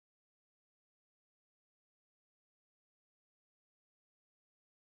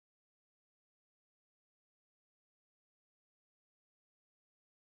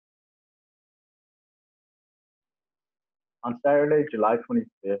On Saturday, July 25th,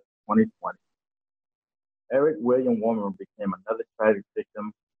 2020, Eric William Warner became another tragic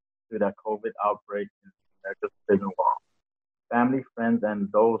victim to that COVID outbreak in America's prison wall. Family, friends, and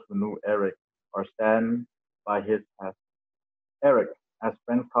those who knew Eric are saddened by his passing. Eric, as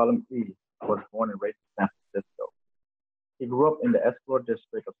friends call him E, was born and raised in San Francisco. He grew up in the Escalade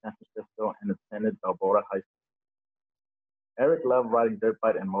district of San Francisco and attended Balboa High School. Eric loved riding dirt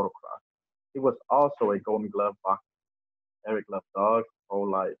bike and motocross. He was also a Golden Glove boxer. Eric loved dogs his whole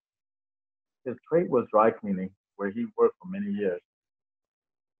life. His trade was dry cleaning, where he worked for many years.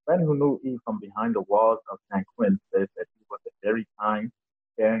 A friend who knew E from behind the walls of San Quentin says that he was a very kind,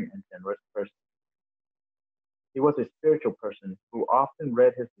 caring, and generous person. He was a spiritual person who often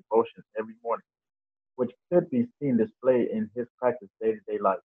read his devotions every morning, which could be seen displayed in his practice day-to-day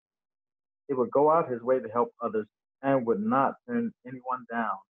life. He would go out his way to help others and would not turn anyone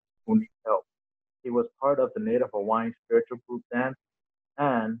down who needs help. He was part of the Native Hawaiian spiritual group dance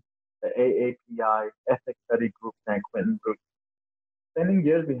and the AAPI Ethnic Study Group San Quentin Group. Spending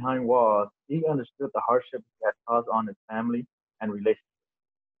years behind walls, he understood the hardship he had caused on his family and relationships.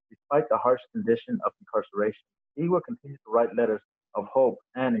 Despite the harsh condition of incarceration, he would continue to write letters of hope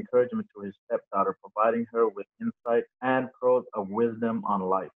and encouragement to his stepdaughter, providing her with insight and pearls of wisdom on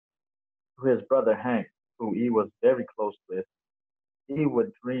life. To his brother Hank, who he was very close with, he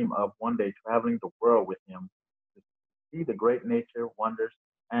would dream of one day traveling the world with him to see the great nature, wonders,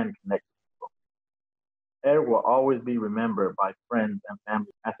 and connect with people. Eric will always be remembered by friends and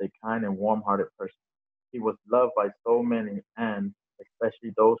family as a kind and warm-hearted person. He was loved by so many, and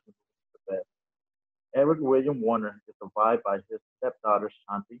especially those who knew him the best. Eric William Warner is survived by his stepdaughter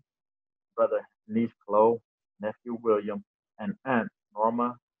Shanti, brother niece Chloe, nephew William, and aunt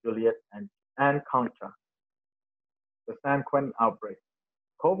Norma, Juliet, and Concha. The San Quentin outbreak.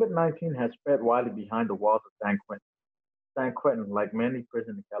 COVID-19 has spread widely behind the walls of San Quentin. San Quentin, like many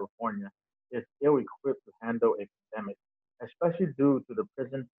prisons in California, is ill-equipped to handle a pandemic, especially due to the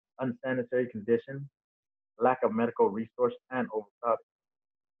prison's unsanitary conditions, lack of medical resources, and overcrowding.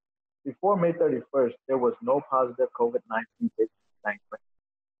 Before May 31st, there was no positive COVID-19 cases in San Quentin.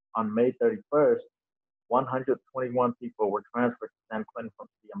 On May 31st, 121 people were transferred to San Quentin from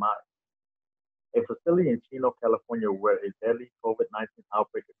CMI, a facility in Chino, California, where a deadly COVID-19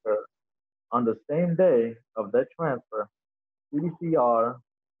 outbreak occurred. On the same day of that transfer, CDCR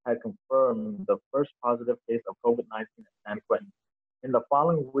had confirmed the first positive case of COVID-19 at San Quentin. In the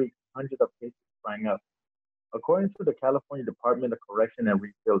following week, hundreds of cases sprang up. According to the California Department of Correction and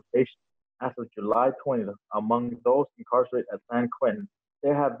Rehabilitation, as of July 20th, among those incarcerated at San Quentin,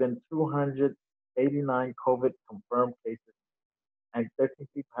 there have been 289 COVID confirmed cases, and 13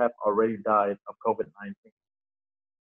 people have already died of COVID-19.